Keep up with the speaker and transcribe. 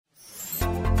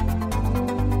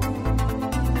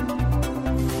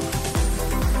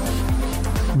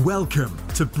Welcome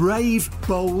to Brave,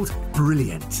 Bold,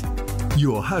 Brilliant.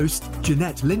 Your host,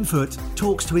 Jeanette Linfoot,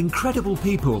 talks to incredible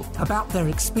people about their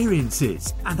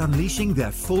experiences and unleashing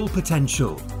their full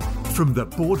potential. From the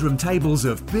boardroom tables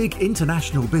of big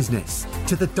international business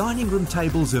to the dining room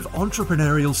tables of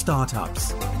entrepreneurial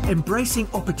startups, embracing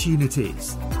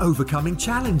opportunities, overcoming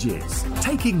challenges,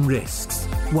 taking risks,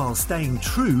 while staying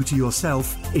true to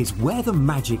yourself is where the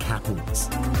magic happens.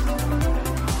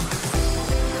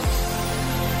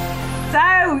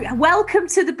 So, welcome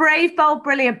to the Brave, Bold,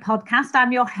 Brilliant podcast.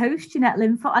 I'm your host, Jeanette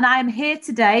Linfoot, and I am here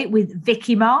today with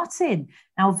Vicky Martin.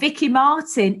 Now, Vicky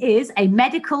Martin is a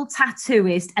medical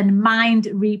tattooist and mind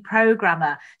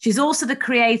reprogrammer. She's also the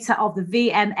creator of the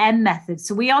VMM method.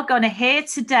 So we are going to hear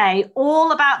today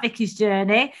all about Vicky's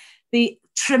journey, the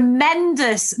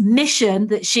tremendous mission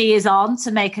that she is on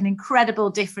to make an incredible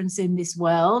difference in this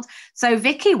world. So,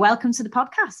 Vicky, welcome to the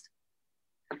podcast.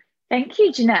 Thank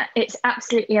you, Jeanette. It's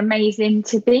absolutely amazing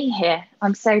to be here.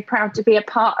 I'm so proud to be a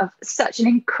part of such an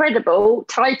incredible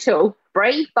title,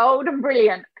 Brave, Bold and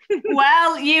Brilliant.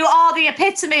 Well, you are the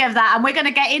epitome of that, and we're going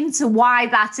to get into why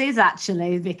that is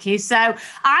actually, Vicky. So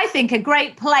I think a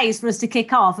great place for us to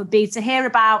kick off would be to hear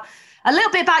about a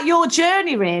little bit about your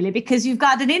journey, really, because you've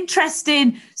got an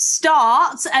interesting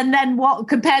start and then what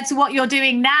compared to what you're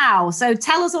doing now. So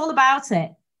tell us all about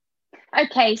it.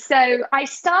 Okay, so I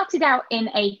started out in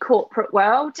a corporate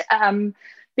world,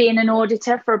 being an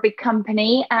auditor for a big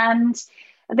company, and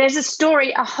there's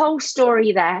a whole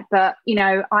story there. But, you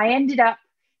know, I ended up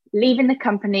leaving the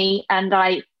company and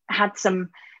I had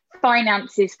some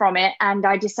finances from it, and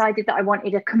I decided that I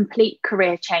wanted a complete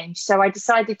career change. So I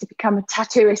decided to become a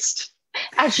tattooist,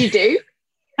 as you do.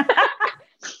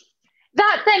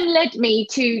 That then led me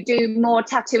to do more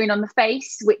tattooing on the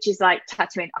face, which is like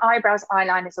tattooing eyebrows,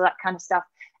 eyeliners, all that kind of stuff.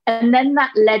 And then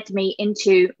that led me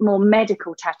into more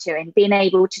medical tattooing, being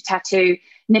able to tattoo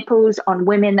nipples on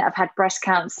women that have had breast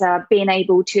cancer, being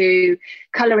able to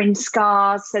colour in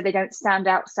scars so they don't stand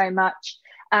out so much.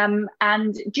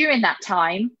 And during that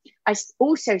time, I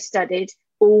also studied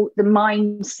all the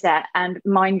mindset and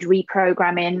mind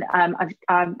reprogramming.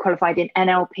 I'm qualified in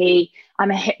NLP. I'm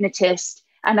a hypnotist.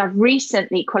 And I've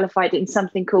recently qualified in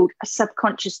something called a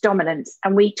subconscious dominance.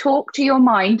 And we talk to your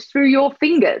mind through your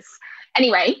fingers.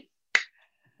 Anyway,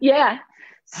 yeah.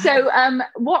 So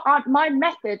my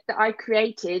method that I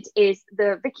created is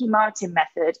the Vicky Martin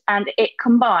method. And it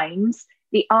combines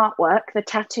the artwork, the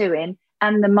tattooing,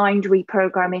 and the mind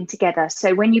reprogramming together.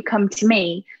 So when you come to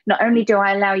me, not only do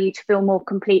I allow you to feel more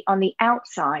complete on the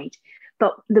outside,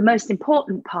 but the most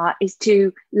important part is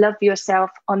to love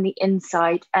yourself on the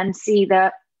inside and see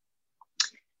that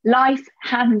life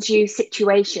hands you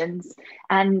situations.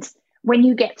 And when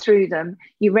you get through them,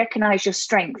 you recognize your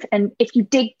strength. And if you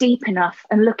dig deep enough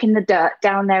and look in the dirt,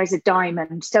 down there is a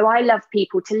diamond. So I love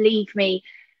people to leave me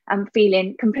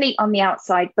feeling complete on the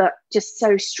outside, but just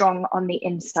so strong on the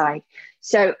inside.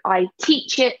 So I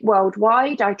teach it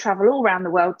worldwide. I travel all around the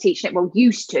world teaching it. Well,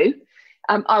 used to.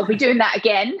 I'll be doing that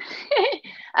again.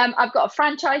 I've got a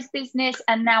franchise business,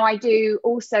 and now I do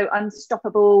also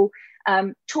unstoppable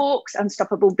talks,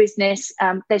 unstoppable business.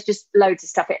 There's just loads of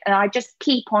stuff, and I just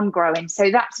keep on growing.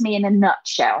 So that's me in a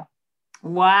nutshell.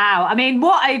 Wow. I mean,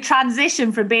 what a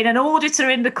transition from being an auditor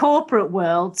in the corporate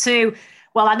world to,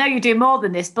 well, I know you do more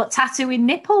than this, but tattooing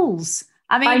nipples.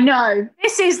 I mean, I know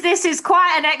this is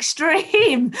quite an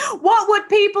extreme. What would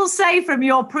people say from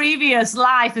your previous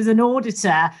life as an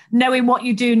auditor, knowing what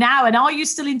you do now? And are you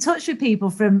still in touch with people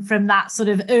from that sort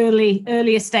of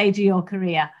earlier stage of your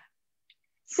career?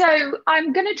 So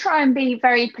I'm going to try and be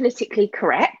very politically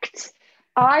correct.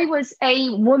 I was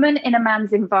a woman in a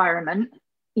man's environment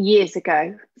years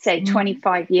ago, say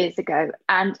 25 years ago,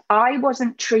 and I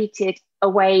wasn't treated a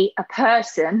way a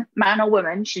person, man or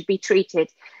woman, should be treated.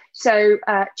 So,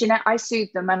 Jeanette, I sued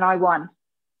them and I won.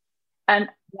 And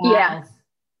wow. Yeah.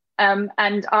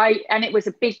 And it was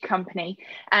a big company.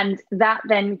 And that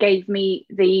then gave me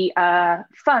the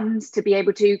funds to be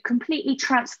able to completely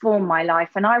transform my life.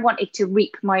 And I wanted to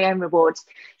reap my own rewards.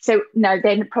 So no,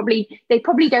 they probably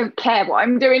don't care what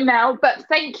I'm doing now. But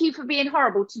thank you for being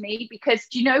horrible to me, because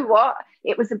do you know what?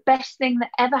 It was the best thing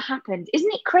that ever happened.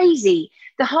 Isn't it crazy?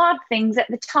 The hard things at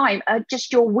the time are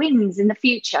just your wins in the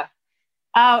future.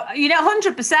 Oh,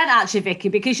 100% actually, Vicky,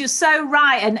 because you're so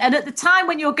right. And at the time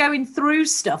when you're going through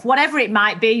stuff, whatever it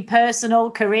might be, personal,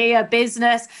 career,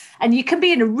 business, and you can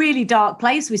be in a really dark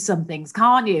place with some things,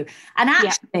 can't you? And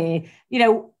actually,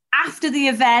 after the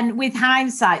event, with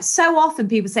hindsight, so often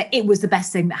people say it was the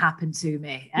best thing that happened to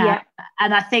me.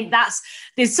 And I think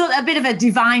there's sort of a bit of a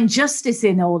divine justice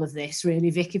in all of this, really,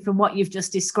 Vicky, from what you've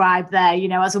just described there. You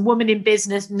know, as a woman in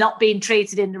business, not being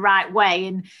treated in the right way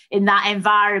in that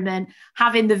environment,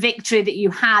 having the victory that you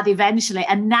had eventually,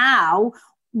 and now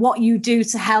what you do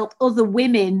to help other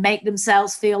women make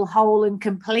themselves feel whole and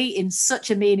complete in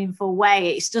such a meaningful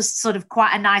way. It's just sort of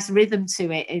quite a nice rhythm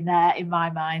to it in my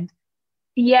mind.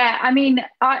 Yeah, I mean,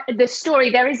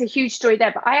 there is a huge story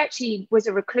there, but I actually was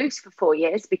a recluse for 4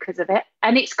 years because of it.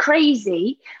 And it's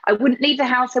crazy. I wouldn't leave the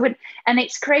house. And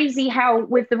it's crazy how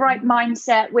with the right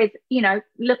mindset, with, you know,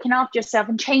 looking after yourself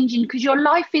and changing, because your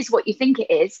life is what you think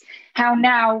it is. How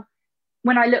now,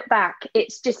 when I look back,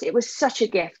 it was such a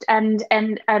gift. And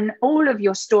all of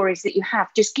your stories that you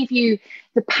have just give you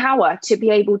the power to be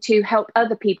able to help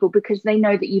other people because they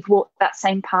know that you've walked that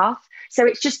same path. So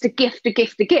it's just a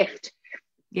gift.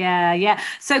 Yeah.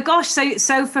 So gosh,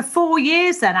 so for 4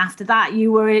 years then after that,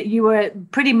 you were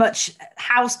pretty much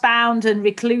housebound and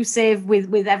reclusive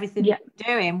with everything you were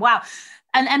doing. Wow.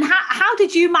 And how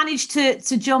did you manage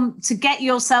to get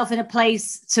yourself in a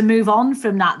place to move on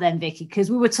from that then, Vicky? Because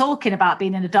we were talking about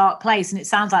being in a dark place, and it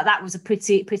sounds like that was a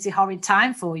pretty horrid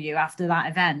time for you after that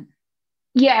event.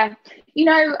 Yeah, you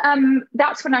know,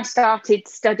 that's when I started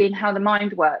studying how the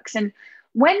mind works. And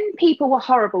when people were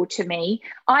horrible to me,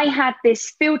 I had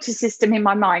this filter system in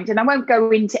my mind, and I won't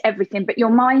go into everything, but your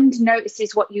mind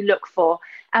notices what you look for.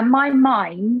 And my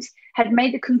mind had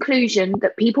made the conclusion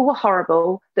that people were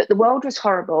horrible, that the world was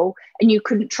horrible, and you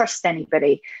couldn't trust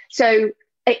anybody. So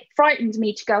it frightened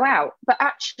me to go out. But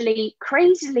actually,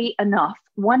 crazily enough,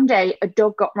 one day a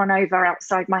dog got run over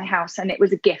outside my house, and it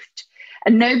was a gift.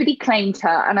 And nobody claimed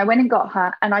her. And I went and got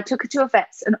her, and I took her to a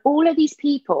vet's, and all of these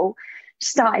people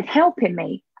started helping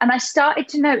me. And I started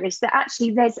to notice that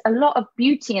actually there's a lot of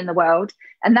beauty in the world.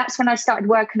 And that's when I started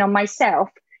working on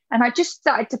myself. And I just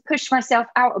started to push myself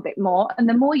out a bit more. And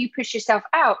the more you push yourself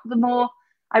out, the more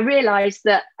I realized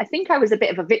that I think I was a bit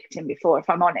of a victim before, if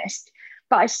I'm honest.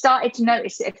 But I started to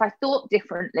notice that if I thought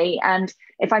differently and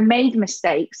if I made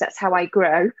mistakes, that's how I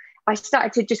grow. I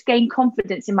started to just gain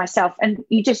confidence in myself. And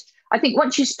I think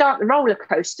once you start the roller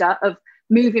coaster of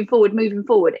moving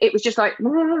forward, it was just like,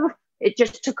 it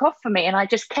just took off for me. And I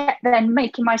just kept then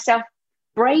making myself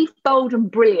brave, bold,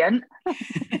 and brilliant.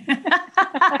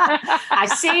 I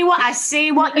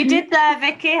see what you did there,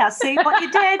 Vicky. I see what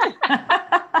you did.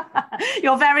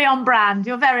 You're very on brand,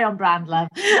 love.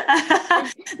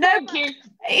 Thank you.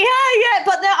 Yeah.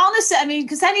 But honestly, I mean,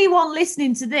 because anyone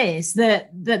listening to this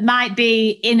that might be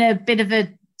in a bit of a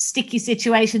sticky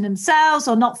situation themselves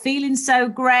or not feeling so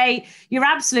great, you're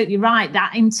absolutely right.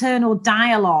 That internal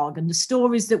dialogue and the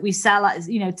stories that we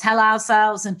tell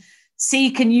ourselves and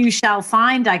seek and you shall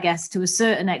find, I guess, to a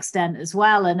certain extent as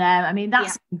well. And I mean,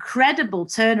 that's an incredible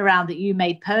turnaround that you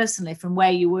made personally from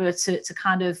where you were to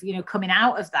kind of, you know, coming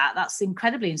out of that. That's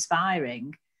incredibly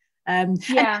inspiring. Did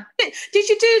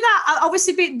you do that?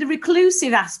 Obviously, the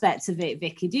reclusive aspect of it,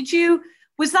 Vicky,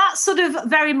 was that sort of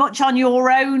very much on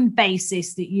your own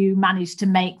basis that you managed to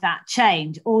make that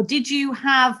change? Or did you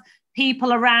have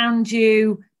people around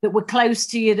you that were close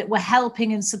to you that were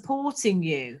helping and supporting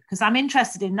you? Because I'm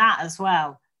interested in that as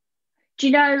well. Do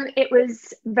you know, it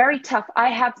was very tough. I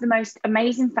have the most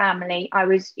amazing family. I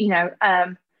was,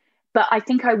 but I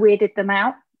think I weirded them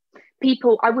out.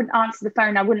 People, I wouldn't answer the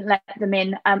phone. I wouldn't let them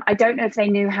in. I don't know if they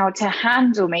knew how to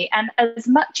handle me. And as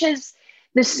much as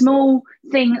the small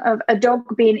thing of a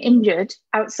dog being injured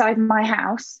outside my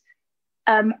house,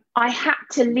 I had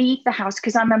to leave the house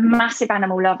because I'm a massive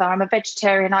animal lover. I'm a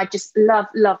vegetarian. I just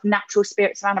love natural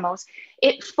spirits of animals.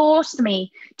 It forced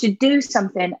me to do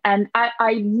something. And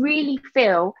I really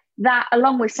feel that,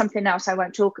 along with something else I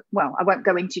won't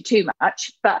go into too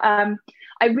much, but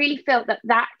I really felt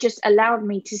that just allowed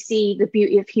me to see the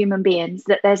beauty of human beings,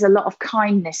 that there's a lot of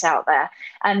kindness out there.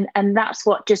 And that's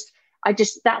what just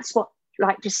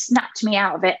snapped me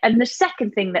out of it. And the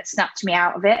second thing that snapped me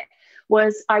out of it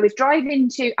was I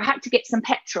had to get some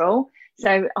petrol.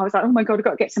 So I was like, oh my God, I've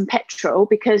got to get some petrol,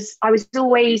 because I would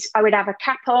have a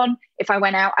cap on. If I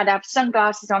went out, I'd have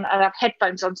sunglasses on, I'd have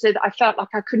headphones on, so that I felt like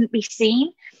I couldn't be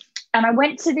seen. And I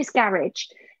went to this garage,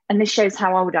 and this shows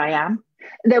how old I am.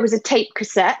 There was a tape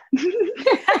cassette.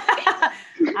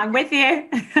 I'm with you.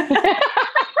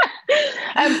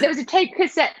 There was a tape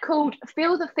cassette called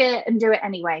Feel the Fear and Do It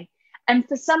Anyway. And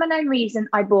for some unknown reason,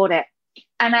 I bought it.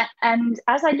 And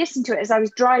as I listened to it, as I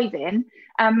was driving,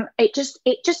 it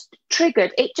just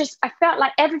triggered. I felt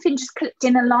like everything just clicked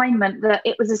in alignment, that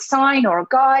it was a sign or a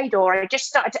guide, or I just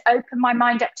started to open my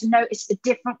mind up to notice a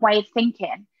different way of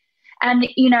thinking. And,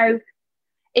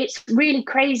 it's really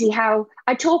crazy how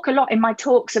I talk a lot in my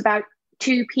talks about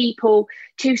two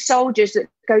soldiers that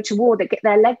go to war that get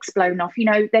their legs blown off. You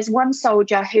know, there's one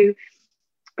soldier who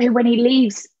when he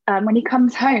leaves, when he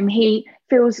comes home, he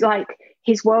feels like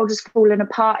his world has fallen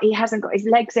apart. He hasn't got his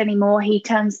legs anymore. He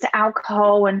turns to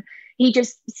alcohol and he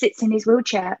just sits in his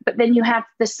wheelchair. But then you have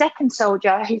the second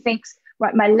soldier who thinks,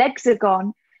 right, my legs are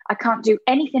gone. I can't do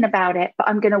anything about it, but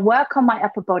I'm going to work on my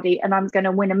upper body and I'm going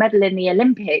to win a medal in the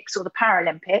Olympics or the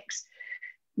Paralympics.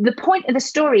 The point of the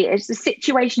story is the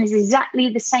situation is exactly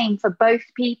the same for both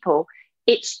people.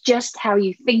 It's just how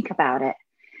you think about it.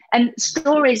 And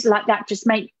stories like that just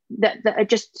make that are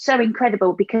just so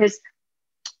incredible, because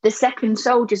the second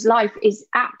soldier's life is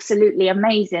absolutely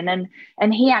amazing,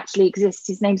 and he actually exists.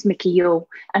 His name's Mickey Yule,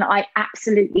 and I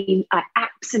absolutely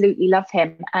love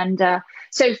him. And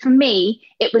so for me,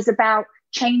 it was about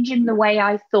changing the way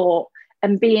I thought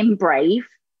and being brave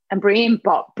and being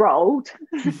bold,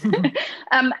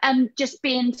 and just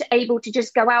being able to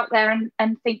just go out there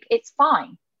and think it's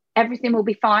fine. Everything will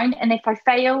be fine. And if I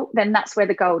fail, then that's where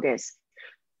the gold is.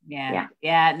 Yeah.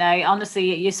 No,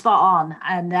 honestly, you're spot on.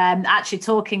 And actually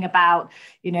talking about,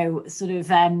 you know, sort of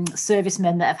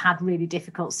servicemen that have had really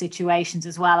difficult situations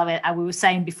as well. We were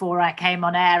saying before I came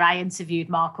on air, I interviewed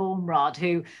Mark Ormrod,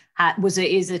 who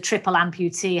is a triple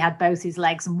amputee, had both his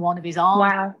legs and one of his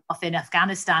arms off in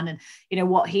Afghanistan. And, you know,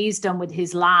 what he's done with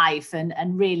his life and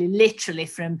really literally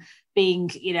from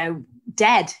being, you know,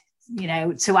 dead, you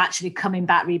know, to actually coming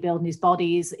back, rebuilding his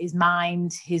body, his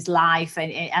mind, his life,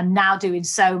 and now doing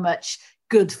so much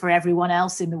good for everyone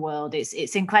else in the world. It's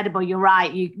incredible. You're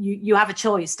right. You have a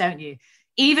choice, don't you?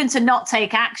 Even to not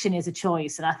take action is a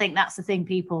choice. And I think that's the thing.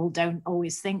 People don't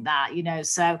always think that, you know,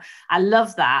 so I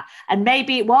love that. And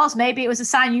maybe it was a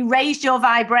sign. You raised your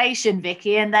vibration,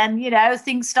 Vicky, and then, you know,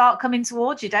 things start coming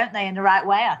towards you, don't they, in the right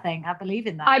way? I think I believe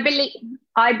in that.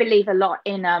 I believe a lot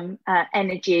in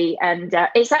energy, and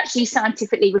it's actually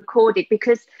scientifically recorded,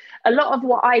 because a lot of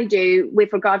what I do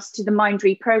with regards to the mind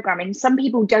reprogramming, some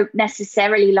people don't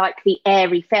necessarily like the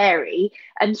airy fairy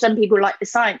and some people like the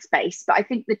science based, but I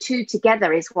think the two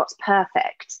together is what's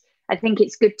perfect. I think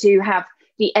it's good to have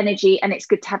the energy and it's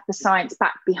good to have the science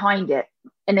back behind it,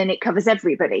 and then it covers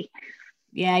everybody.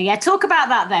 Yeah. Talk about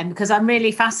that then, because I'm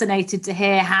really fascinated to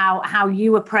hear how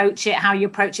you approach it,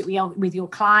 with your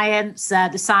clients,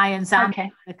 the science and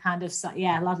the kind of,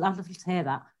 I'd love to hear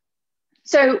that.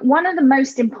 So one of the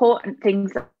most important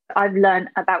things that I've learned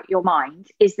about your mind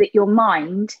is that your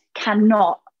mind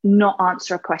cannot not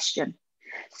answer a question.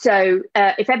 So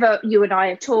if ever you and I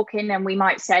are talking and we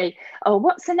might say, oh,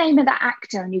 what's the name of that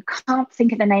actor? And you can't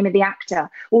think of the name of the actor.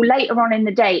 Well, later on in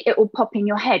the day, it will pop in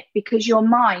your head, because your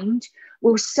mind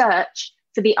will search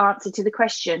for the answer to the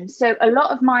question. So a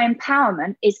lot of my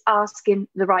empowerment is asking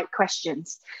the right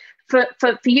questions. For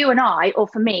you and I, or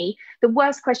for me, the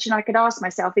worst question I could ask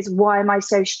myself is, why am I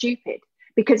so stupid?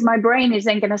 Because my brain is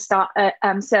then going to start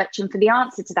searching for the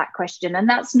answer to that question. And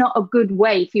that's not a good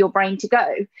way for your brain to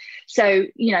go. So,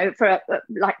 you know, for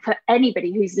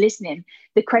anybody who's listening,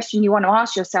 the question you want to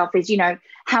ask yourself is, you know,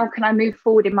 how can I move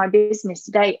forward in my business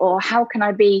today? Or how can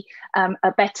I be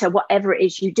a better whatever it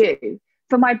is you do?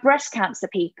 For my breast cancer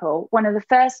people, one of the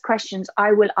first questions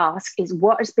I will ask is,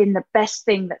 what has been the best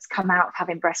thing that's come out of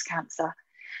having breast cancer?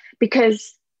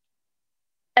 Because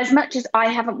as much as I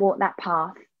haven't walked that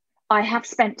path, I have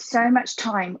spent so much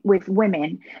time with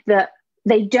women that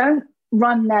they don't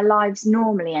run their lives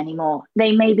normally anymore.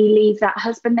 They maybe leave that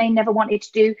husband they never wanted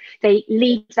to do. They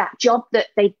leave that job that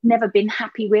they've never been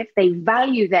happy with. They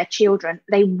value their children.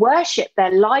 They worship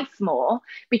their life more,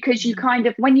 because you kind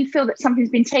of, when you feel that something's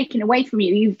been taken away from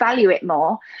you, you value it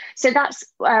more. So that's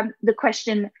the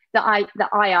question that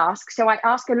I ask. So I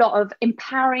ask a lot of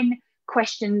empowering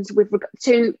questions with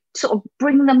to sort of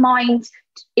bring the mind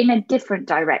in a different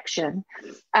direction.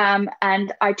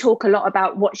 And I talk a lot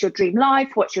about what's your dream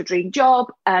life, what's your dream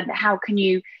job, and how can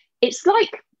you, it's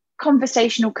like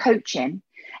conversational coaching.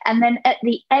 And then at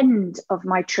the end of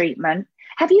my treatment,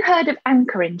 have you heard of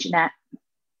anchoring, Jeanette?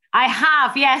 I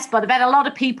have, yes, but I bet a lot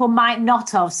of people might not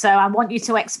have. So I want you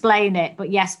to explain it.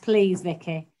 But yes, please,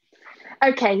 Vicky.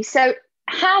 Okay, so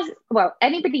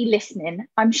anybody listening,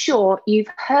 I'm sure you've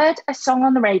heard a song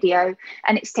on the radio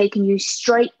and it's taken you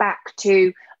straight back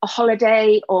to a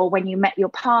holiday, or when you met your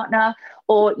partner,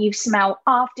 or you smell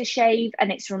aftershave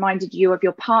and it's reminded you of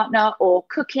your partner, or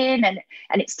cooking and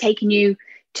it's taken you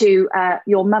to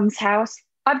your mum's house.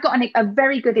 I've got a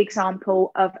very good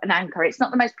example of an anchor. It's not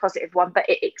the most positive one, but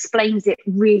it explains it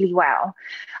really well.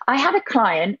 I had a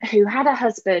client who had a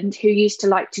husband who used to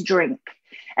like to drink.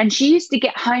 And she used to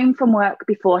get home from work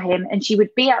before him, and she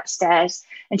would be upstairs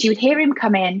and she would hear him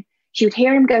come in. She would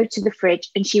hear him go to the fridge,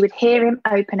 and she would hear him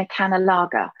open a can of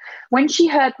lager. When she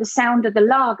heard the sound of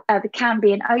the can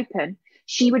being open,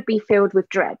 she would be filled with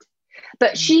dread.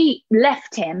 But she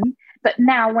left him. But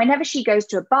now whenever she goes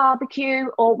to a barbecue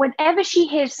or whenever she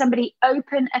hears somebody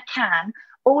open a can,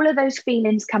 all of those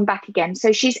feelings come back again.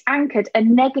 So she's anchored a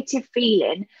negative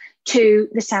feeling to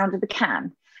the sound of the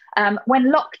can.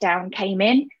 When lockdown came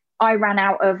in, I ran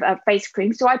out of face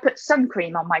cream. So I put sun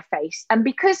cream on my face. And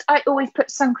because I always put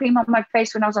sun cream on my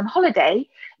face when I was on holiday,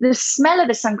 the smell of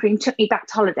the sun cream took me back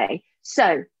to holiday.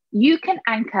 So you can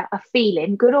anchor a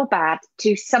feeling, good or bad,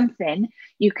 to something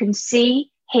you can see,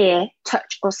 hear,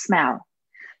 touch, or smell.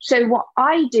 So what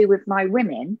I do with my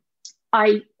women,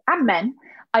 and men,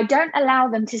 I don't allow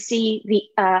them to see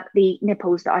the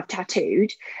nipples that I've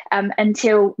tattooed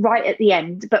until right at the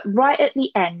end. But right at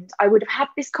the end, I would have had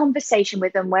this conversation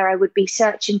with them where I would be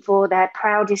searching for their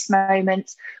proudest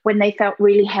moments when they felt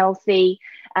really healthy,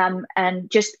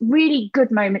 and just really good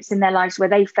moments in their lives where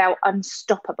they felt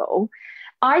unstoppable.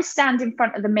 I stand in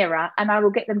front of the mirror and I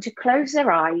will get them to close their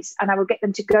eyes, and I will get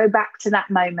them to go back to that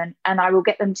moment, and I will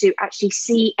get them to actually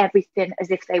see everything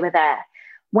as if they were there.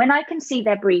 When I can see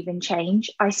their breathing change,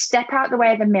 I step out the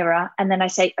way of the mirror and then I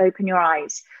say, open your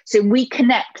eyes. So we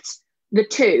connect the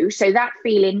two. So that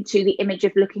feeling to the image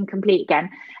of looking complete again.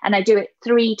 And I do it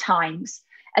 3 times.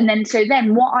 And then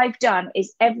what I've done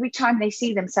is every time they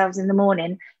see themselves in the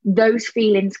morning, those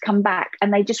feelings come back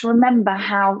and they just remember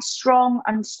how strong,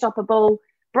 unstoppable,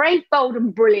 brave, bold,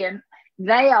 and brilliant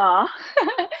they are.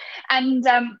 and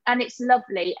it's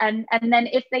lovely. And then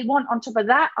if they want on top of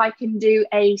that, I can do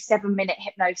a 7-minute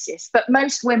hypnosis. But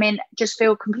most women just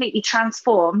feel completely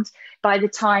transformed by the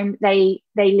time they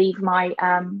leave my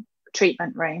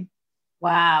treatment room.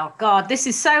 Wow. God, this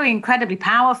is so incredibly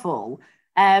powerful.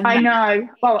 I know.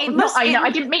 Well, I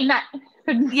didn't mean that.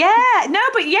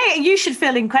 You should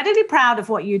feel incredibly proud of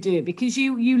what you do, because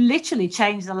you literally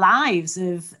change the lives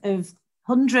of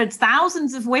hundreds,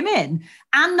 thousands of women,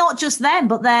 and not just them,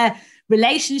 but their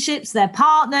relationships, their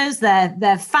partners,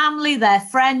 their family, their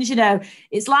friends. You know,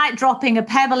 it's like dropping a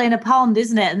pebble in a pond,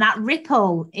 isn't it? And that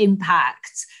ripple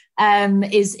impact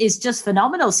is just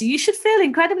phenomenal. So you should feel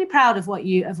incredibly proud of what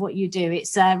you do.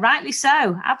 It's rightly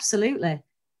so, absolutely.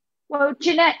 Well,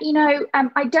 Jeanette,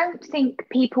 I don't think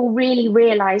people really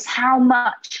realise how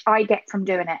much I get from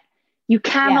doing it. You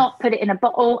cannot put it in a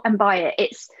bottle and buy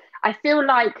it. I feel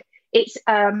like it's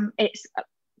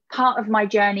part of my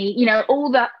journey. All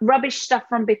the rubbish stuff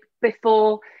from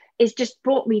before is just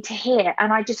brought me to here,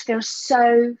 and I just feel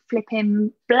so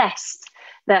flipping blessed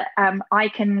that I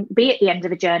can be at the end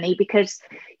of the journey, because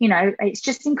it's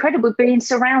just incredible being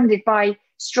surrounded by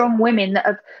strong women that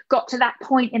have got to that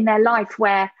point in their life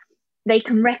where they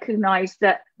can recognize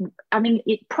that,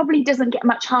 it probably doesn't get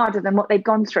much harder than what they've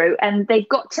gone through, and they've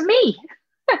got to me.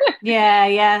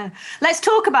 Yeah. Let's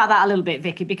talk about that a little bit,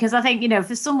 Vicky, because I think,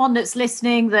 for someone that's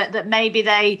listening that maybe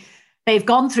they've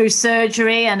gone through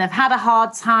surgery and have had a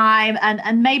hard time,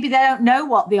 and maybe they don't know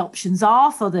what the options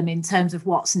are for them in terms of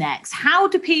what's next. How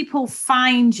do people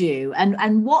find you,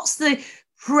 and what's the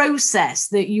process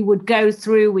that you would go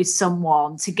through with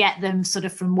someone to get them sort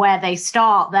of from where they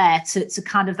start there to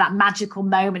kind of that magical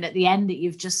moment at the end that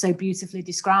you've just so beautifully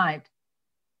described?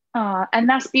 And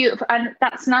that's beautiful. And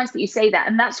that's nice that you say that.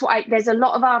 And that's what there's a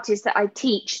lot of artists that I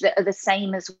teach that are the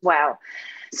same as well.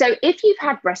 So if you've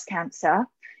had breast cancer,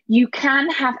 you can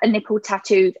have a nipple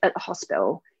tattooed at the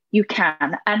hospital. You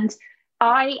can. And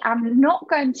I am not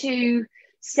going to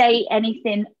say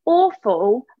anything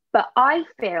awful, but I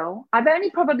feel I've only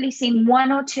probably seen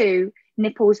 1 or 2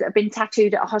 nipples that have been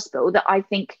tattooed at a hospital that I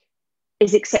think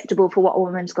is acceptable for what a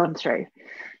woman's gone through.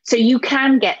 So you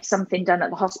can get something done at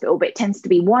the hospital, but it tends to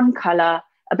be one colour,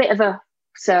 a bit of a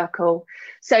circle.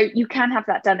 So you can have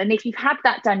that done. And if you've had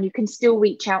that done, you can still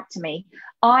reach out to me.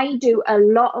 I do a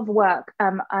lot of work,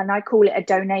 and I call it a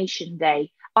donation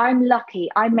day. I'm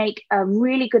lucky. I make a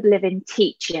really good living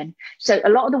teaching. So a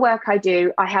lot of the work I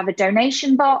do, I have a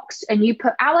donation box, and you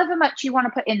put however much you want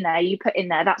to put in there, you put in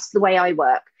there. That's the way I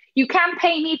work. You can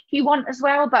pay me if you want as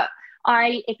well, but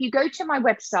if you go to my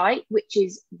website, which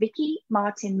is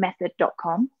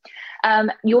vickymartinmethod.com,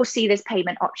 you'll see there's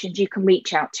payment options. You can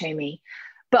reach out to me.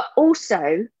 But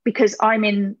also, because I'm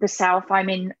in the South, I'm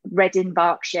in Reading,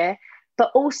 Berkshire, but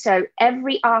also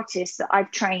every artist that I've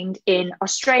trained in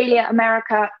Australia,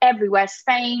 America, everywhere,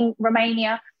 Spain,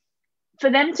 Romania,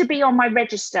 for them to be on my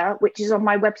register, which is on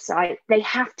my website, they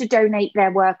have to donate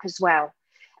their work as well.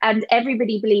 And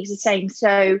everybody believes the same.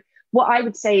 So what I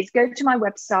would say is go to my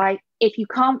website. If you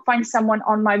can't find someone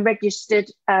on my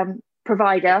registered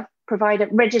provider,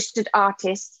 registered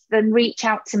artists, then reach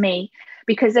out to me.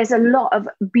 because there's a lot of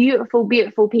beautiful,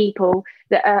 beautiful people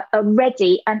that are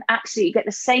ready and absolutely get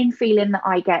the same feeling that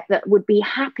I get, that would be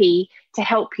happy to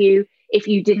help you if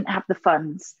you didn't have the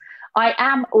funds. I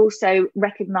am also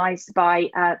recognised by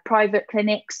private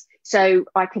clinics, so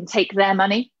I can take their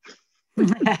money.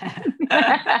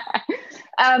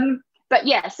 But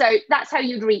yeah, so that's how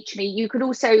you'd reach me. You could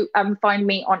also find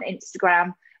me on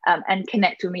Instagram and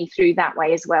connect with me through that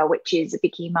way as well, which is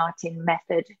Vicky Martin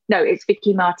Method. No, it's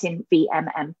Vicky Martin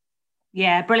VMM.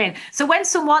 Yeah, brilliant. So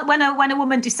when a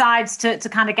woman decides to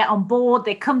kind of get on board,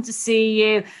 they come to see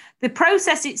you, the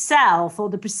process itself or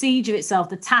the procedure itself,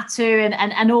 the tattoo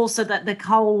and also the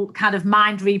whole kind of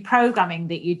mind reprogramming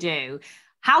that you do,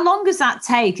 how long does that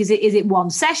take? Is it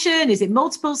one session? Is it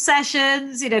multiple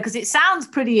sessions? Because it sounds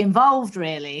pretty involved,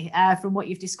 really, from what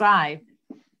you've described.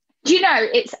 Do you know,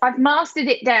 I've mastered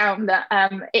it down that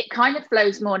it kind of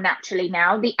flows more naturally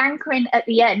now. The anchoring at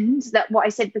the end, that what I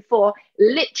said before,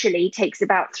 literally takes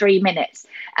about 3 minutes.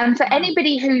 And for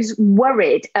anybody who's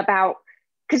worried about,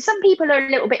 because some people are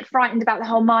a little bit frightened about the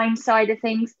whole mind side of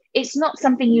things, it's not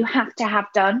something you have to have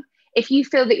done. If you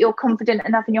feel that you're confident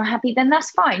enough and you're happy, then that's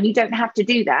fine. You don't have to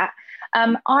do that.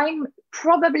 I'm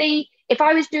probably, if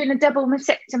I was doing a double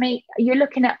mastectomy, you're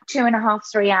looking at 2.5,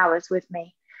 3 hours with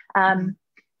me.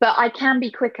 But I can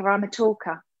be quicker. I'm a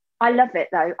talker. I love it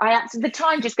though. The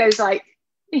time just goes like,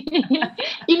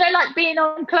 like being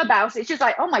on Clubhouse. It's just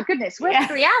like, oh my goodness, where's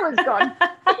 3 hours gone?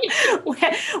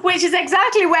 Which is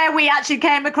exactly where we actually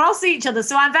came across each other.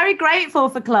 So I'm very grateful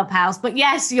for Clubhouse. But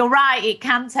yes, you're right. It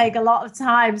can take a lot of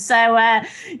time. So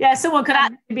someone could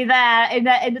actually be there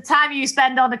in the time you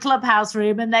spend on a Clubhouse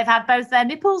room, and they've had both their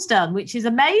nipples done, which is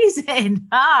amazing.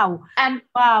 Wow.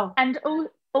 Wow. And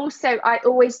also, I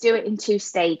always do it in 2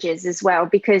 stages as well,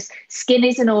 because skin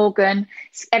is an organ.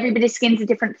 Everybody's skin's a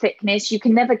different thickness. You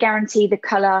can never guarantee the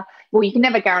colour. Well, you can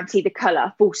never guarantee the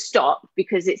colour, full stop,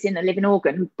 because it's in a living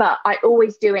organ. But I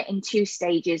always do it in 2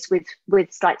 stages with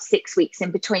like 6 weeks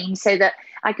in between, so that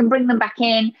I can bring them back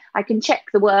in. I can check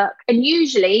the work. And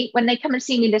usually when they come and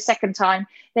see me the second time,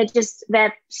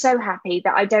 they're so happy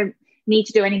that I don't need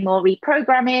to do any more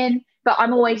reprogramming, but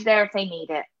I'm always there if they need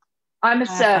it. I'm a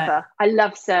server. I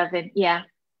love serving. Yeah.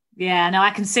 Yeah, no, I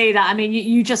can see that. I mean,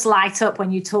 you just light up when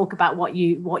you talk about what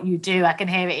you do. I can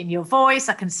hear it in your voice.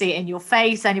 I can see it in your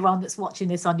face. Anyone that's watching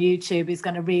this on YouTube is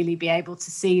going to really be able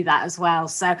to see that as well.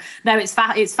 So no, it's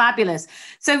fabulous.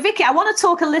 So Vicky, I want to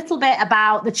talk a little bit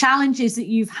about the challenges that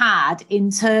you've had in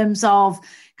terms of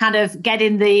kind of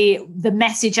getting the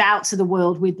message out to the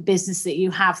world with the business that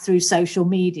you have through social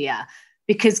media.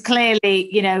 Because clearly,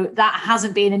 that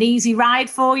hasn't been an easy ride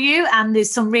for you. And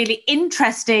there's some really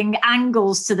interesting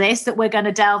angles to this that we're going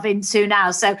to delve into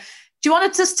now. So do you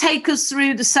want to just take us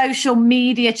through the social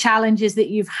media challenges that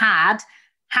you've had,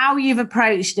 how you've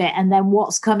approached it, and then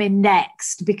what's coming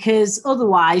next? Because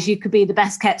otherwise you could be the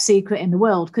best kept secret in the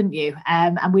world, couldn't you?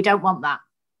 And we don't want that.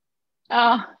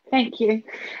 Oh, thank you.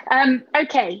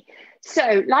 Okay.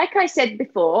 So like I said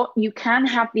before, you can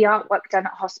have the artwork done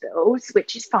at hospitals,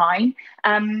 which is fine.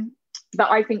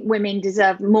 But I think women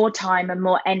deserve more time and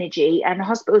more energy, and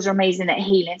hospitals are amazing at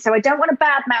healing. So I don't want to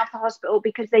badmouth the hospital,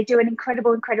 because they do an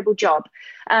incredible, incredible job.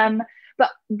 But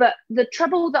the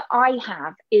trouble that I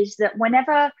have is that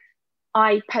whenever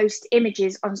I post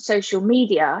images on social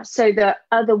media so that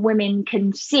other women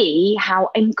can see how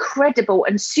incredible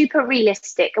and super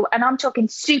realistic, and I'm talking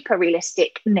super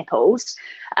realistic nipples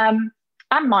and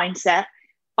mindset,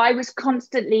 I was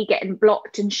constantly getting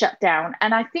blocked and shut down.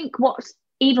 And I think what's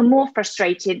even more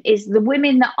frustrating is the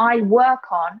women that I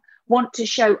work on want to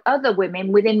show other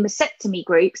women within mastectomy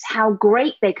groups how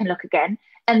great they can look again,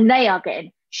 and they are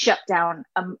getting shut down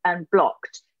and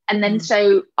blocked. And then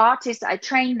so artists that I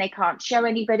train, they can't show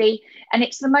anybody. And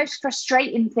it's the most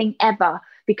frustrating thing ever,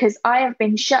 because I have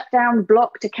been shut down,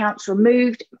 blocked, accounts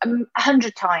removed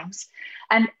 100 times.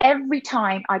 And every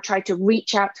time I try to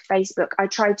reach out to Facebook, I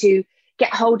try to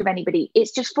get hold of anybody,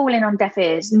 it's just falling on deaf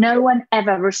ears. No one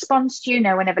ever responds to you.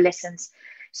 No one ever listens.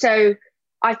 So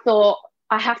I thought,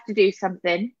 I have to do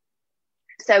something.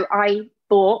 So I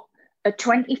bought a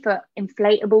 20-foot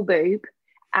inflatable boob,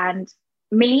 and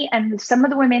me and some of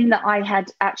the women that I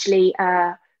had actually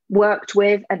worked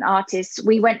with and artists,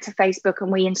 we went to Facebook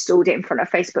and we installed it in front of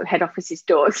Facebook head office's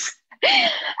doors.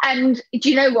 And do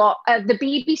you know what? The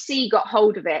BBC got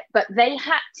hold of it, but they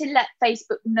had to let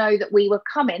Facebook know that we were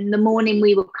coming the morning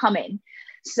we were coming.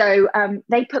 So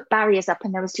they put barriers up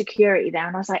and there was security there.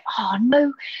 And I was like, oh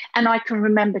no. And I can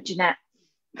remember, Jeanette,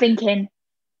 thinking,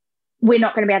 we're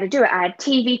not going to be able to do it. I had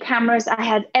TV cameras, I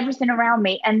had everything around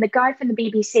me. And the guy from the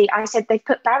BBC, I said, they've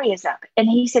put barriers up. And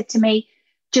he said to me,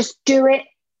 just do it.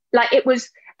 Like it was,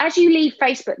 as you leave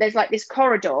Facebook, there's like this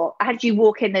corridor. As you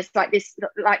walk in, there's like this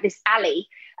alley,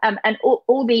 and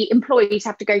all the employees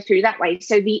have to go through that way.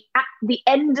 So at the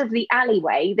end of the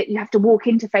alleyway that you have to walk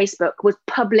into Facebook was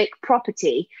public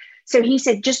property. So he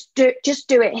said, just do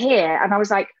it here. And I was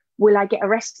like, will I get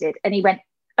arrested? And he went,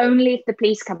 only if the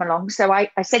police come along. So I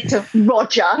said to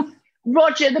Roger,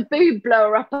 the boob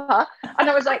blower upper, and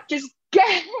I was like, just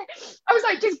get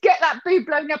that boob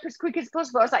blown up as quick as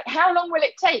possible. I was like, how long will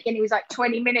it take? And he was like,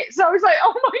 20 minutes. So I was like,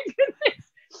 oh my goodness.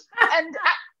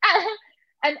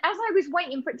 And as I was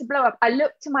waiting for it to blow up, I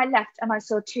looked to my left and I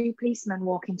saw 2 policemen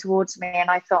walking towards me, and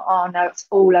I thought, oh no, it's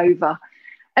all over.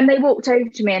 And they walked over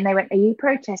to me and they went, are you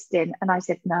protesting? And I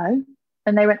said, no.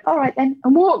 And they went, all right then,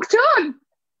 and walked on.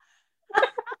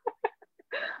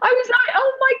 I was like,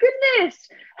 oh my goodness,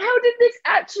 how did this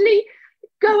actually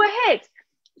go ahead?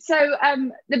 So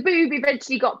the boob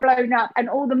eventually got blown up, and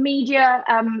all the media,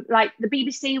 like the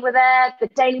BBC were there, the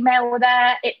Daily Mail were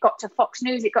there. It got to Fox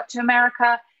News, it got to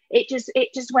America. It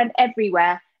just went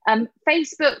everywhere.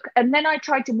 Facebook, and then I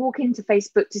tried to walk into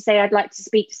Facebook to say I'd like to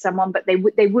speak to someone, but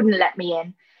they wouldn't let me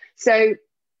in. So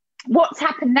what's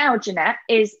happened now, Jeanette,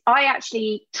 is I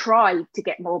actually tried to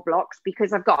get more blocks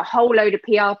because I've got a whole load of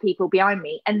PR people behind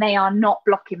me, and they are not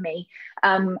blocking me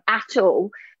at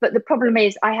all. But the problem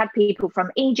is I had people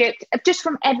from Egypt, just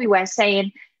from everywhere,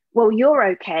 saying, well, you're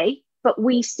okay, but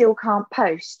we still can't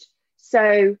post.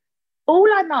 So all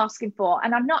I'm asking for,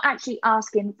 and I'm not actually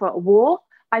asking for a war,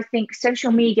 I think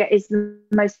social media is the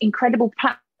most incredible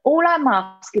platform. All I'm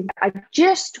asking, I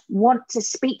just want to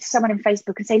speak to someone in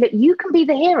Facebook and say, look, you can be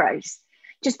the heroes.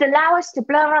 Just allow us to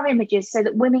blur our images so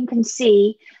that women can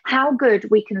see how good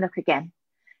we can look again.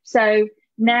 So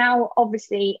now,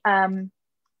 obviously, I'm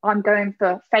going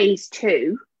for phase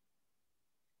 2.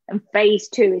 And phase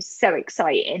 2 is so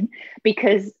exciting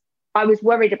because I was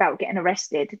worried about getting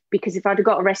arrested, because if I'd have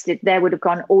got arrested, there would have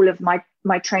gone all of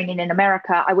my training in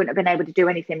America. I wouldn't have been able to do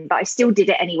anything, but I still did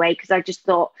it anyway, because I just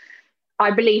thought, I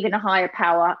believe in a higher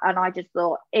power. And I just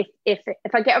thought, if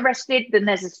I get arrested, then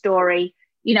there's a story.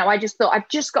 You know, I just thought I've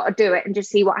just got to do it and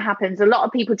just see what happens. A lot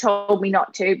of people told me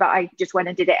not to, but I just went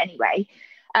and did it anyway.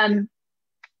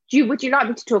 Would you like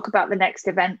me to talk about the next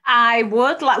event? I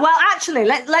would like. Well, actually,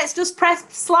 let's just press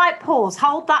slight pause.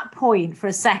 Hold that point for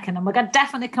a second, and we're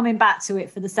definitely coming back to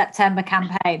it for the September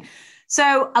campaign.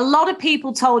 So a lot of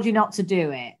people told you not to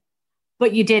do it,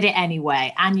 but you did it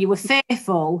anyway, and you were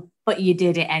fearful, but you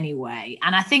did it anyway.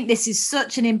 And I think this is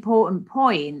such an important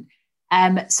point.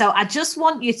 So I just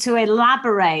want you to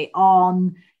elaborate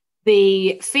on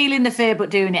the feeling the fear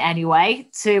but doing it anyway,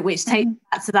 which takes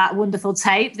back to that wonderful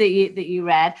tape that you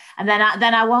read. And then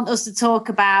I want us to talk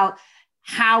about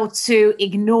how to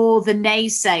ignore the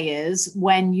naysayers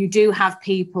when you do have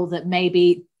people that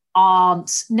maybe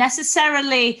aren't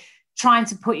necessarily trying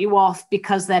to put you off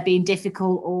because they're being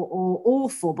difficult or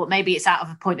awful, but maybe it's out of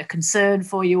a point of concern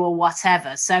for you or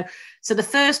whatever. So the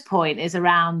first point is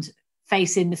around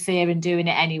facing the fear and doing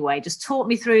it anyway. Just talk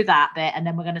me through that bit, and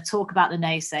then we're going to talk about the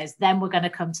naysayers. Then we're going to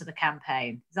come to the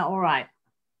campaign. Is that all right?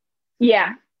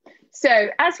 Yeah. So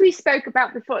as we spoke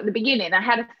about before at the beginning, I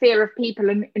had a fear of people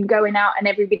and going out and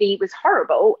everybody was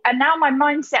horrible. And now my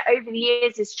mindset over the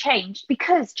years has changed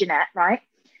because, Jeanette, right?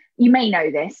 You may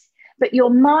know this, but your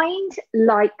mind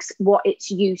likes what it's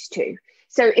used to.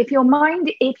 So if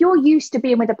you're used to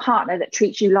being with a partner that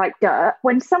treats you like dirt,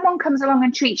 when someone comes along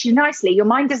and treats you nicely, your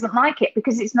mind doesn't like it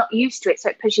because it's not used to it. So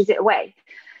it pushes it away.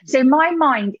 So my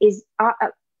mind is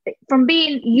from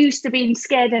being used to being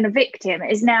scared and a victim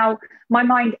is now my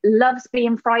mind loves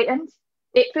being frightened.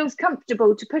 It feels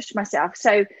comfortable to push myself.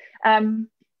 So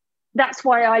that's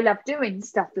why I love doing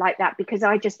stuff like that, because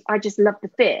I just love the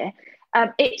fear.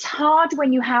 It's hard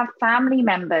when you have family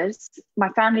members, my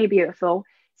family are beautiful,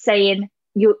 saying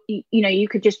you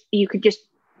could just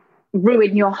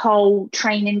ruin your whole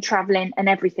training, traveling and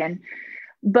everything.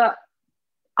 But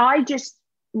I just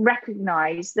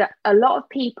recognize that a lot of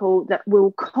people that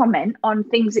will comment on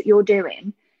things that you're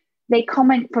doing, they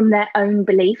comment from their own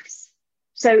beliefs.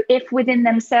 So if within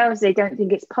themselves they don't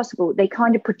think it's possible, they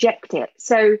kind of project it.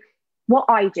 So what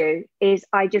I do is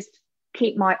I just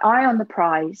keep my eye on the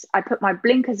prize. I put my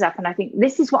blinkers up and I think,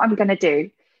 this is what I'm going to do.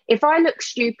 If I look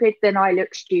stupid, then I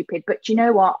look stupid. But you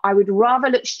know what? I would rather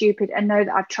look stupid and know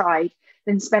that I've tried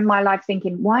than spend my life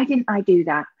thinking, why didn't I do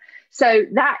that? So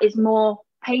that is more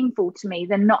painful to me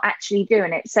than not actually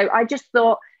doing it. So I just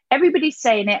thought, everybody's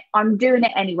saying it, I'm doing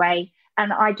it anyway.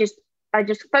 And I just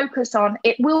focus on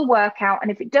it will work out.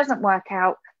 And if it doesn't work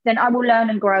out, then I will learn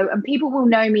and grow. And people will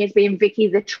know me as being Vicky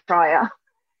the Trier.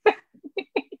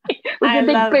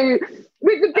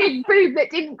 with the big boob that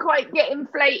didn't quite get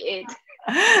inflated.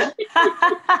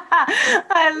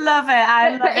 I love it.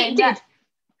 I love it. Did.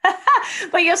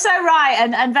 But you're so right.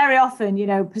 And very often,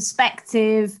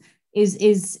 perspective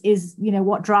is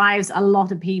what drives a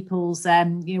lot of people's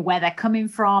where they're coming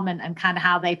from and kind of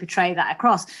how they portray that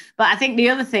across. But I think the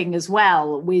other thing as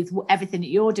well with everything that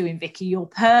you're doing, Vicky, your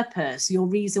purpose, your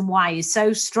reason why is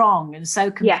so strong and so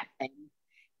compelling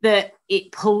that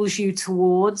it pulls you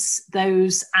towards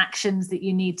those actions that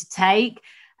you need to take.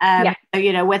 I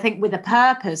think with a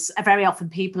purpose, very often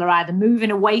people are either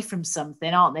moving away from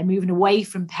something, aren't they? Moving away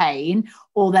from pain,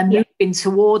 or they're moving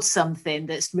towards something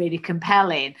that's really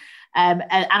compelling. And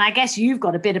I guess you've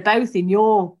got a bit of both in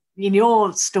your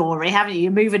story, haven't you?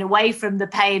 You're moving away from the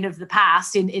pain of the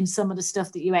past in some of the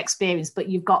stuff that you experienced, but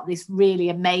you've got this really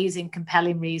amazing,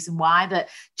 compelling reason why that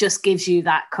just gives you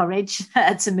that courage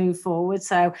to move forward.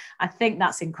 So I think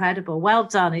that's incredible. Well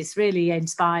done. It's really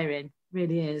inspiring.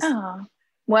 Really is. Oh.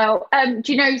 Well,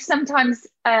 do you know, sometimes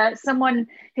someone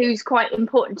who's quite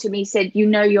important to me said,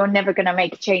 you're never going to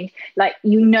make a change. Like,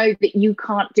 that you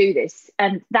can't do this.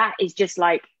 And that is just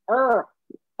like, oh,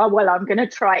 well, I'm going to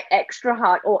try extra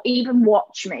hard, or even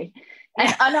watch me.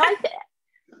 And I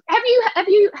have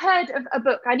you heard of a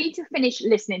book? I need to finish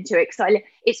listening to it because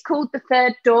it's called The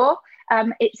Third Door.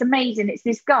 It's amazing. It's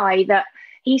this guy that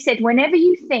he said, whenever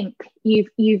you think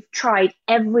you've tried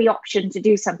every option to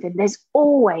do something, there's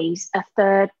always a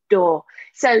third door.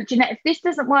 So, Jeanette, if this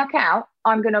doesn't work out,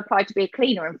 I'm going to apply to be a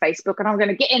cleaner on Facebook, and I'm going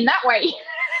to get in that way.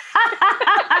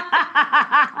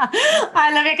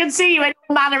 I love it. I can see you in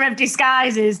all manner of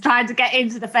disguises trying to get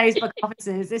into the Facebook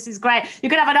offices. This is great. You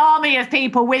could have an army of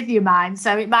people with you, mind.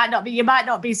 So you might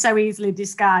not be so easily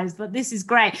disguised, but this is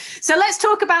great. So let's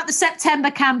talk about the September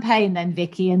campaign then,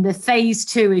 Vicky, and the phase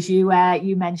 2, as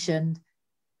you mentioned.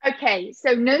 Okay,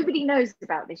 so nobody knows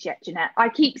about this yet, Jeanette. I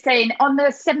keep saying on the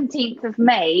 17th of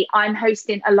May, I'm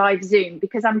hosting a live Zoom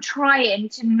because I'm trying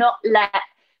to not let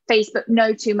Facebook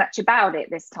know too much about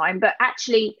it this time. But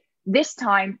actually, this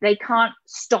time they can't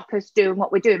stop us doing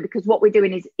what we're doing, because what we're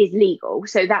doing is legal.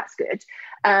 So that's good.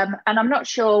 And I'm not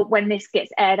sure when this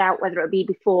gets aired out, whether it'll be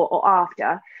before or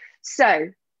after. So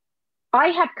I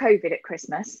had COVID at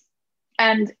Christmas.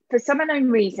 And for some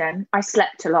unknown reason, I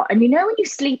slept a lot. And when you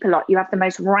sleep a lot, you have the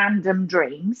most random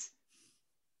dreams.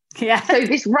 Yeah. So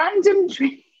this random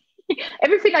dream,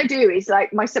 everything I do is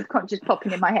like my subconscious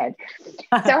popping in my head.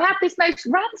 So I had this most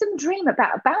random dream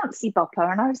about a bouncy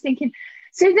bopper. And I was thinking,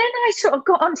 so then I sort of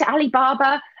got onto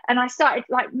Alibaba and I started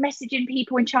like messaging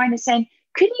people in China saying,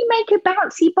 can you make a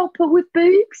bouncy bopper with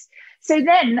boobs? So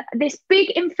then this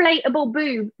big inflatable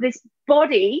boob, this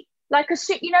body, like the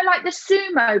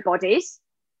sumo bodies.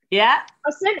 Yeah.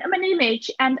 I sent them an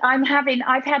image, and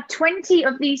I've had 20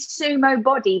 of these sumo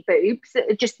body boobs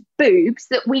that are just boobs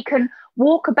that we can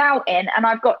walk about in. And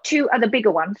I've got 2 other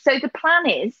bigger ones. So the plan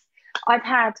is I've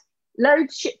had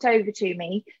loads shipped over to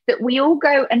me that we all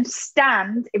go and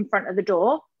stand in front of the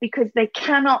door, because they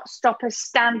cannot stop us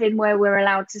standing where we're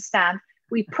allowed to stand.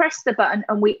 We press the button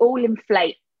and we all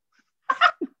inflate.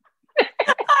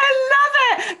 I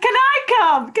love it. Can I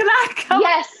come?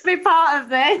 Yes. Be part of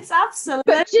this? Absolutely.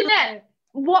 But Jeanette,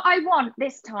 what I want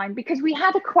this time, because we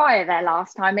had a choir there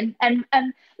last time,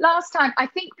 and last time I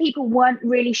think people weren't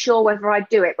really sure whether I'd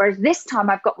do it, whereas this time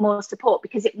I've got more support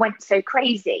because it went so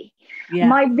crazy. Yeah.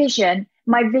 My vision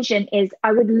is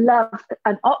I would love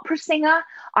an opera singer.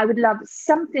 I would love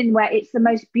something where it's the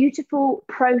most beautiful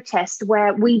protest,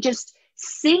 where we just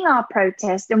sing our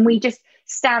protest and we just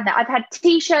stand there. I've had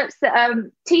t-shirts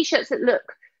that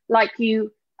look like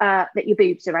that your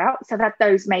boobs are out, so I've had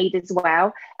those made as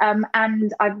well.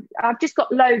 And I've just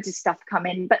got loads of stuff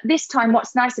coming. But this time,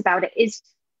 what's nice about it is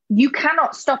you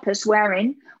cannot stop us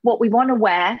wearing what we want to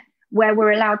wear, where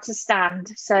we're allowed to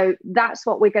stand. So that's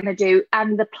what we're going to do.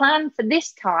 And the plan for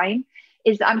this time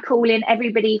is that I'm calling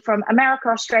everybody from America,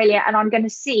 Australia, and I'm going to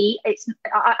see.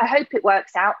 I hope it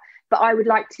works out. But I would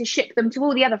like to ship them to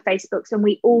all the other Facebooks, and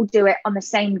we all do it on the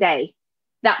same day.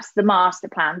 That's the master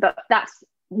plan. But that's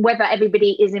whether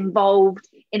everybody is involved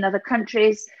in other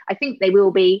countries. I think they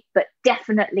will be, but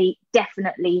definitely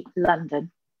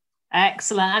London.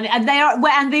 Excellent. And they are,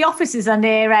 and the offices are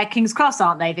near King's Cross,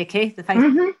 aren't they, Vicky? The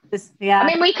Facebook. Mm-hmm. Yeah. I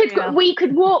mean, we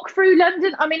could walk through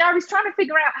London. I mean, I was trying to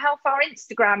figure out how far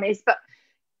Instagram is, but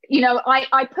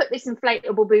I put this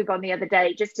inflatable boob on the other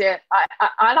day just to,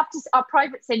 I'll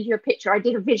private send you a picture. I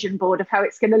did a vision board of how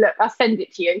it's going to look. I'll send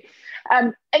it to you.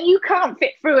 And you can't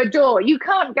fit through a door. You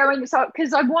can't go inside,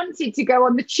 because I wanted to go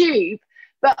on the tube,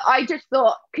 but I just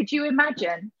thought, could you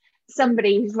imagine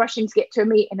somebody who's rushing to get to a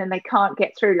meeting and they can't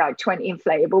get through like 20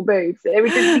 inflatable boobs? They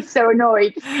would just be so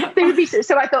annoyed.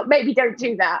 So I thought, maybe don't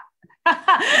do that.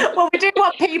 Well, we do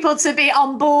want people to be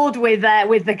on board with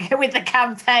the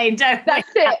campaign, don't we?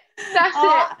 That's it. That's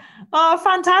it. Oh,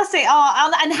 fantastic.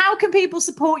 Oh, and how can people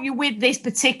support you with this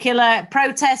particular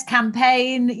protest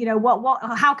campaign? You know,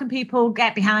 how can people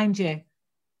get behind you?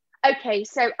 Okay,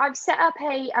 so I've set up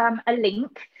a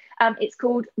link. It's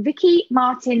called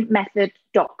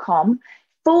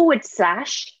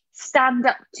vickymartinmethod.com/stand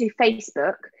up to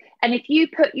Facebook. And if you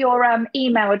put your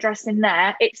email address in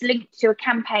there, it's linked to a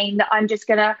campaign that I'm just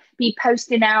going to be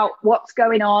posting out what's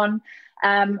going on,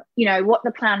 what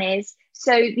the plan is.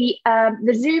 So the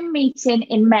Zoom meeting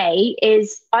in May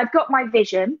is, I've got my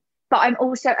vision, but I'm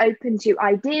also open to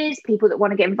ideas, people that want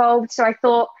to get involved. So I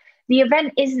thought the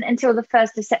event isn't until the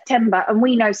 1st of September, and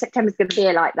we know September's going to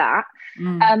be like that.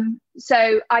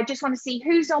 So I just want to see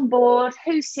who's on board,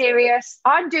 who's serious.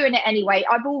 I'm doing it anyway.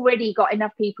 I've already got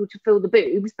enough people to fill the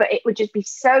boobs, but it would just be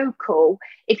so cool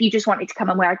if you just wanted to come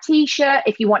and wear a t-shirt,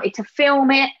 if you wanted to film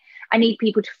it. I need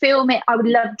people to film it. I would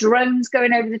love drones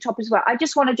going over the top as well. I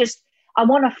just want to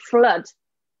flood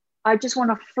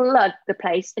the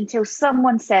place until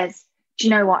someone says, do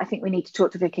you know what? I think we need to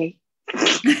talk to Vicky.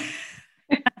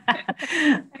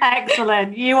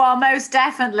 Excellent. You are most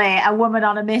definitely a woman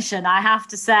on a mission, I have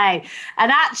to say.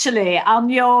 And actually, on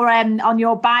your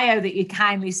bio that you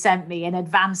kindly sent me in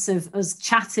advance of us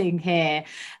chatting here,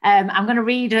 I'm going to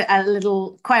read a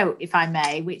little quote, if I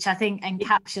may, which I think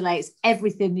encapsulates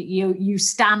everything that you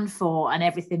stand for and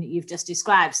everything that you've just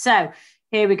described. So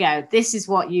here we go. This is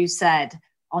what you said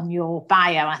on your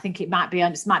bio. I think it might be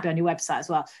on your website as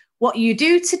well. What you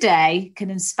do today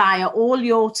can inspire all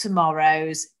your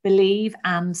tomorrows. Believe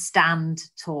and stand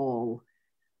tall.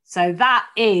 So that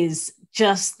is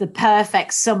just the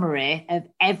perfect summary of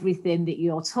everything that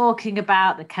you're talking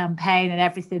about, the campaign and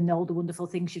everything, all the wonderful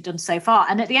things you've done so far.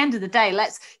 And at the end of the day,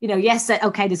 yes,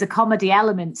 okay, there's a comedy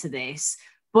element to this,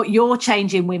 but you're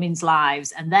changing women's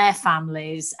lives and their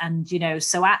families. And,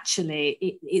 so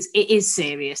actually it is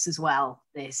serious as well,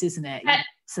 this, isn't it?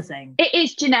 It's the thing. It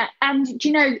is, Jeanette. And,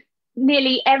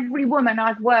 nearly every woman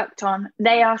I've worked on,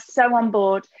 they are so on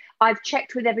board. I've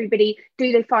checked with everybody.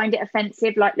 Do they find it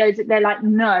offensive? Like loads of, they're like,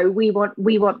 no, we want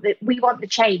the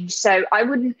change. So I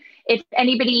wouldn't, if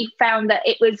anybody found that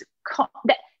it was,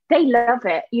 they love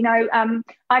it.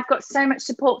 I've got so much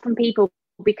support from people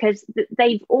because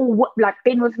they've all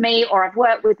been with me, or I've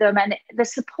worked with them, and the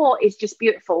support is just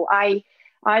beautiful. I'm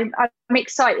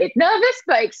excited, nervous,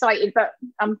 but excited, but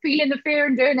I'm feeling the fear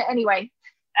and doing it anyway.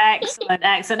 Excellent.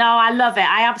 Oh, I love it.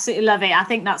 I absolutely love it. I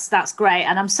think that's great.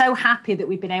 And I'm so happy that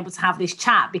we've been able to have this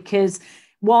chat because,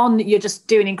 one, you're just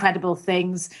doing incredible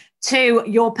things. Two,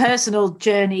 your personal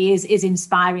journey is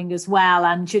inspiring as well.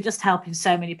 And you're just helping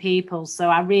so many people. So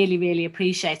I really, really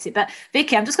appreciate it. But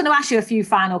Vicky, I'm just going to ask you a few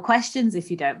final questions,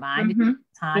 if you don't mind. Mm-hmm.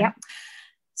 Time. Yep.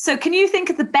 So can you think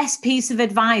of the best piece of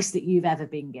advice that you've ever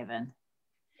been given?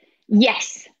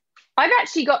 Yes. I've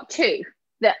actually got two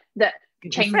that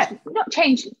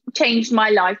changed my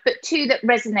life, but two that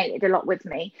resonated a lot with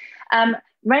me. I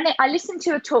listened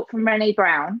to a talk from Brené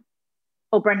Brown,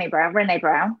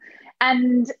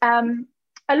 and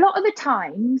a lot of the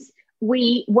times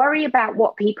we worry about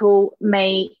what people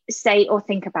may say or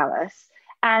think about us.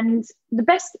 And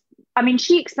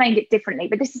she explained it differently,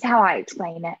 but this is how I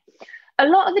explain it. A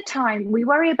lot of the time we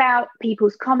worry about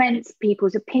people's comments,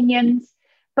 people's opinions,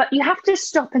 but you have to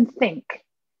stop and think.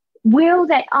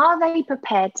 Are they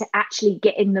prepared to actually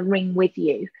get in the ring with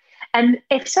you? And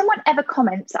if someone ever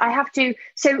comments,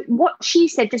 so what she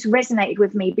said just resonated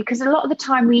with me, because a lot of the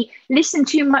time we listen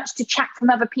too much to chat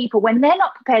from other people when they're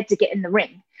not prepared to get in the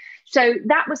ring. So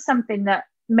that was something that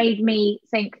made me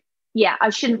think, yeah,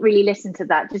 I shouldn't really listen to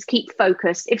that. Just keep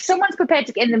focused. If someone's prepared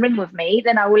to get in the ring with me,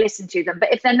 then I will listen to them.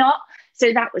 But if they're not,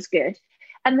 so that was good.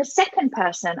 And the second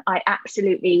person I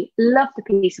absolutely loved, the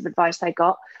piece of advice I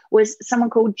got, was someone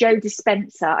called Joe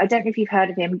Dispenza. I don't know if you've heard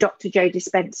of him, Dr. Joe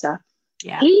Dispenza.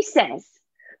 Yeah. He says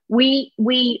we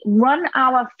run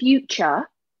our future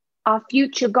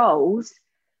goals.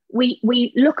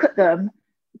 We look at them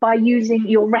by using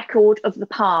your record of the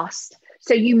past.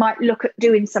 So you might look at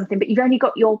doing something, but you've only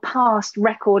got your past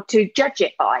record to judge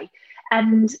it by.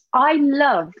 And I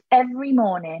love every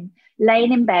morning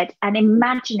laying in bed and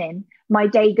imagining my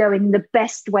day going the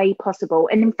best way possible.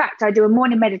 And in fact, I do a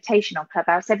morning meditation on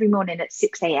Clubhouse every morning at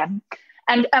 6 a.m.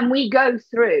 And we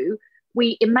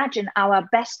imagine our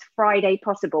best Friday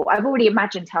possible. I've already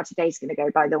imagined how today's going to go,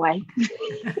 by the way.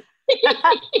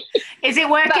 Is it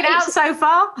working out so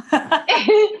far?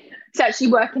 It's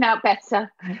actually working out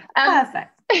better.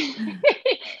 Perfect.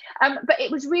 But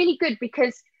it was really good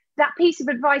because that piece of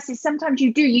advice is sometimes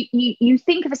you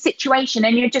think of a situation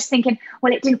and you're just thinking,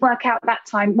 well, it didn't work out that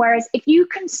time. Whereas if you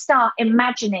can start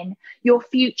imagining your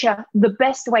future the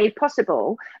best way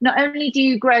possible, not only do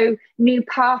you grow new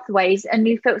pathways and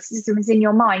new filter systems in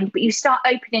your mind, but you start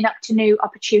opening up to new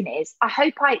opportunities. I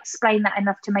hope I explained that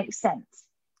enough to make sense.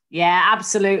 Yeah,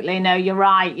 absolutely. No, you're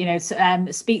right. You know,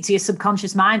 speak to your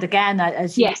subconscious mind again,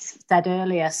 as you said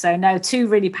earlier. So no, two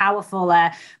really powerful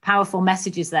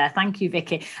messages there. Thank you,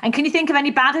 Vicky. And can you think of any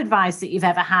bad advice that you've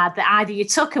ever had that either you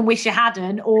took and wish you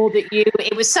hadn't, or that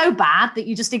it was so bad that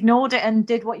you just ignored it and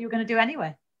did what you were going to do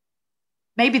anyway?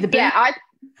 Maybe the boob. Yeah,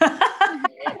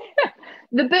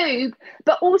 the boob,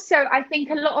 but also I think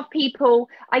a lot of people,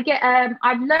 I've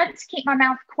learned to keep my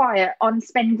mouth quiet on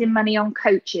spending money on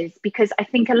coaches, because I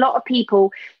think a lot of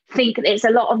people think it's a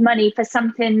lot of money for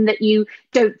something that you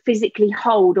don't physically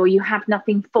hold or you have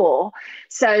nothing for.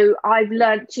 So I've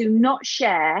learned to not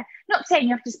share, not saying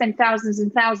you have to spend thousands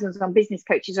and thousands on business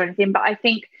coaches or anything, but I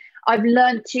think I've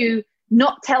learned to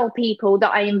not tell people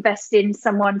that I invest in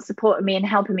someone supporting me and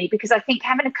helping me, because I think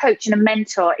having a coach and a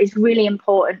mentor is really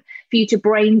important for you to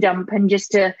brain dump and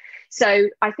so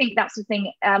I think that's the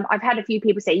thing. I've had a few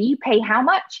people say, you pay how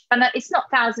much? And it's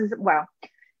not thousands. Well,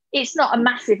 it's not a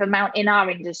massive amount in our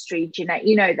industry, Jeanette,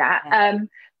 you know that. Yeah.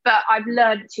 But I've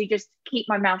learned to just keep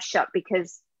my mouth shut,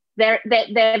 because their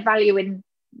valuing,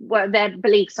 well, their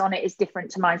beliefs on it is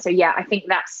different to mine. So yeah, I think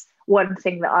that's one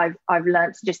thing that I've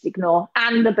learned to just ignore.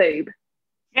 And the boob.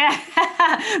 Yeah,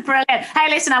 brilliant. Hey,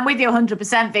 listen, I'm with you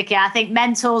 100%, Vicky. I think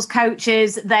mentors,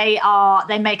 coaches, they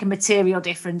make a material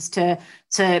difference to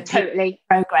totally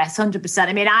progress. 100%.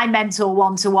 I mean, I mentor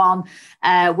one-to-one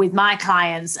with my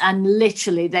clients, and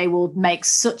literally they will make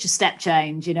such a step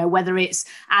change, you know, whether it's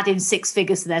adding 6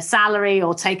 figures to their salary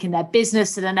or taking their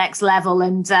business to the next level.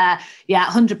 And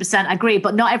 100% agree,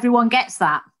 but not everyone gets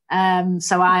that.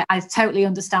 So I totally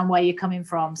understand where you're coming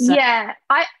from. So. Yeah,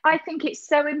 I think it's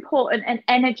so important and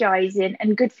energizing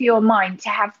and good for your mind to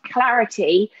have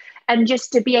clarity and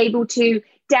just to be able to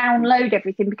download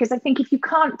everything. Because I think if you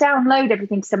can't download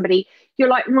everything to somebody, you're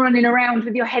like running around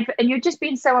with your head and you're just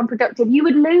being so unproductive. You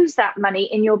would lose that money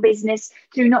in your business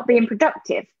through not being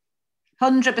productive.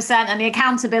 100%. And the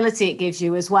accountability it gives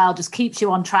you as well just keeps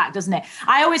you on track, doesn't it?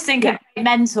 I always think a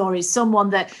mentor is someone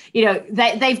that, you know,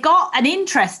 they've got an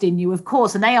interest in you, of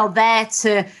course, and they are there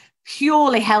to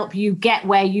purely help you get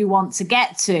where you want to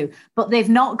get to, but they've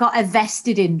not got a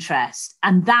vested interest.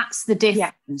 And that's the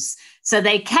difference. Yeah. So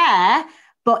they care,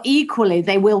 but equally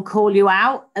they will call you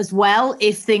out as well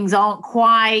if things aren't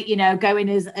quite, you know, going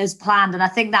as planned. And I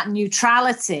think that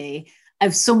neutrality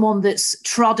of someone that's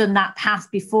trodden that path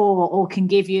before or can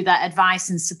give you that advice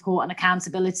and support and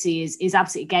accountability is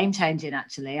absolutely game changing,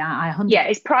 actually.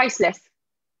 It's priceless.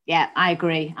 Yeah, I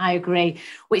agree.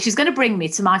 Which is going to bring me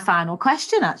to my final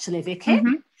question, actually, Vicky.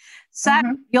 Mm-hmm. So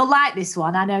you'll like this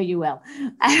one. I know you will.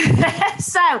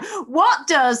 So what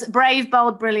does brave,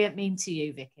 bold, brilliant mean to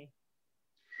you, Vicky?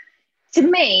 To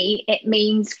me, it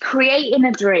means creating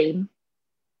a dream,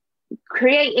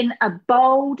 creating a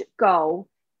bold goal,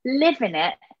 live in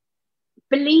it,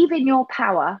 believe in your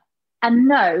power, and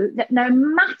know that no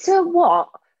matter what,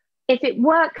 if it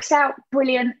works out,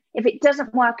 brilliant. If it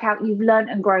doesn't work out, you've learned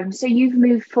and grown. So you've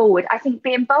moved forward. I think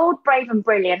being bold, brave, and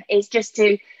brilliant is just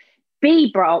to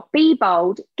be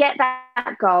bold, get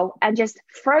that goal, and just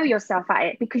throw yourself at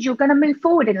it, because you're going to move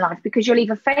forward in life, because you'll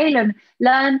either fail and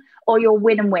learn or you'll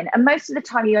win and win. And most of the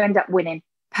time you end up winning.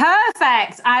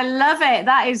 Perfect. I love it.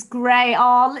 That is great.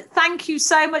 Oh, thank you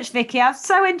so much, Vicky. I've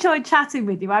so enjoyed chatting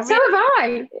with you. So have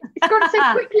I. It's gone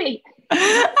so quickly.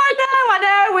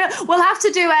 I know. We'll have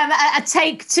to do a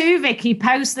take 2, Vicky,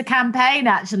 post the campaign,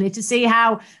 actually, to see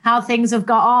how things have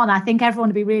got on. I think everyone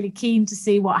would be really keen to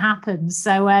see what happens.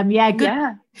 So,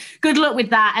 good luck with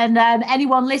that. And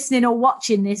anyone listening or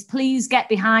watching this, please get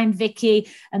behind Vicky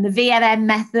and the VMM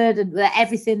method, and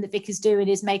everything that Vicky's doing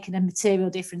is making a material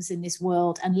difference in this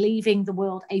world and leaving the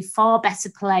world a far better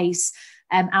place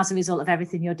as a result of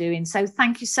everything you're doing. So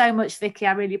thank you so much, Vicky.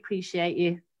 I really appreciate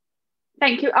you.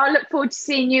 Thank you. I look forward to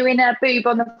seeing you in a boob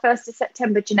on the 1st of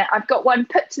September, Jeanette. I've got one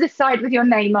put to the side with your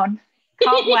name on.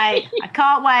 Can't wait. I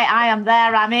can't wait. I am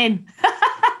there. I'm in.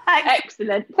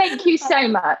 Excellent. Thank you so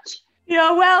much.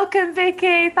 You're welcome,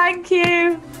 Vicky. Thank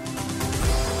you.